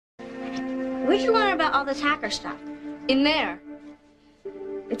Where'd you learn about all this hacker stuff? In there.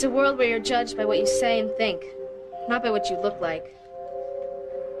 It's a world where you're judged by what you say and think, not by what you look like.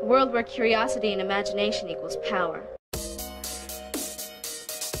 A world where curiosity and imagination equals power.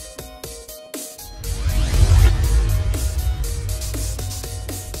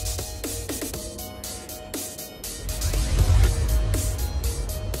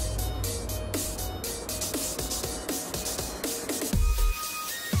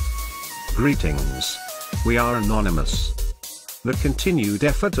 Greetings. We are anonymous. The continued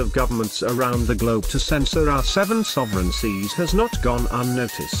effort of governments around the globe to censor our 7 sovereign seas has not gone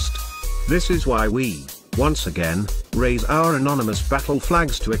unnoticed. This is why we, once again, raise our anonymous battle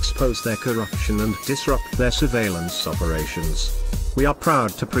flags to expose their corruption and disrupt their surveillance operations. We are proud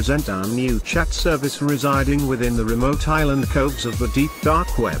to present our new chat service residing within the remote island coves of the deep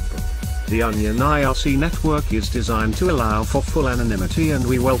dark web. The OnionIRC network is designed to allow for full anonymity, and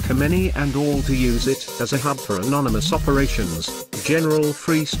we welcome any and all to use it as a hub for anonymous operations, general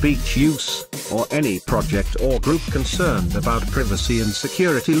free speech use, or any project or group concerned about privacy and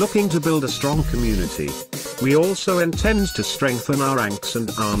security looking to build a strong community. We also intend to strengthen our ranks and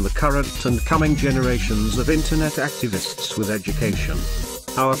arm the current and coming generations of internet activists with education.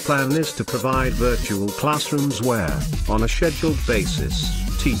 Our plan is to provide virtual classrooms where, on a scheduled basis,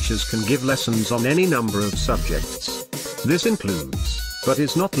 teachers can give lessons on any number of subjects. This includes, but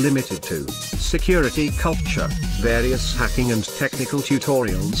is not limited to, security culture, various hacking and technical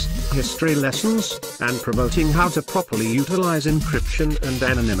tutorials, history lessons, and promoting how to properly utilize encryption and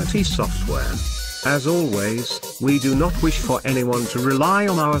anonymity software. As always, we do not wish for anyone to rely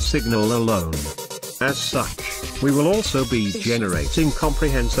on our signal alone. As such, we will also be generating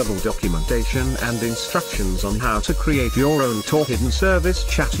comprehensible documentation and instructions on how to create your own hidden service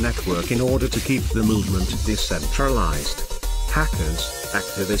chat network in order to keep the movement decentralized. Hackers,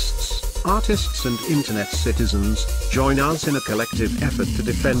 activists, artists and internet citizens, join us in a collective effort to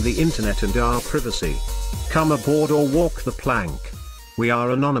defend the internet and our privacy. Come aboard or walk the plank. We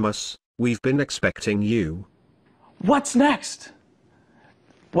are anonymous, we've been expecting you. What's next?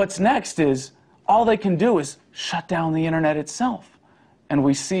 What's next is, all they can do is shut down the internet itself. And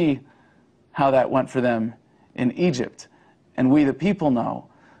we see how that went for them in Egypt. And we the people know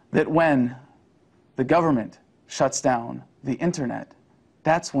that when the government shuts down the internet,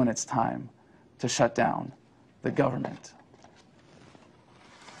 that's when it's time to shut down the government.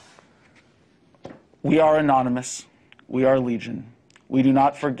 We are anonymous. We are legion. We do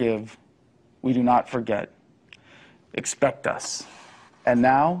not forgive. We do not forget. Expect us. And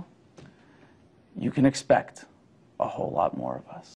now, you can expect a whole lot more of us.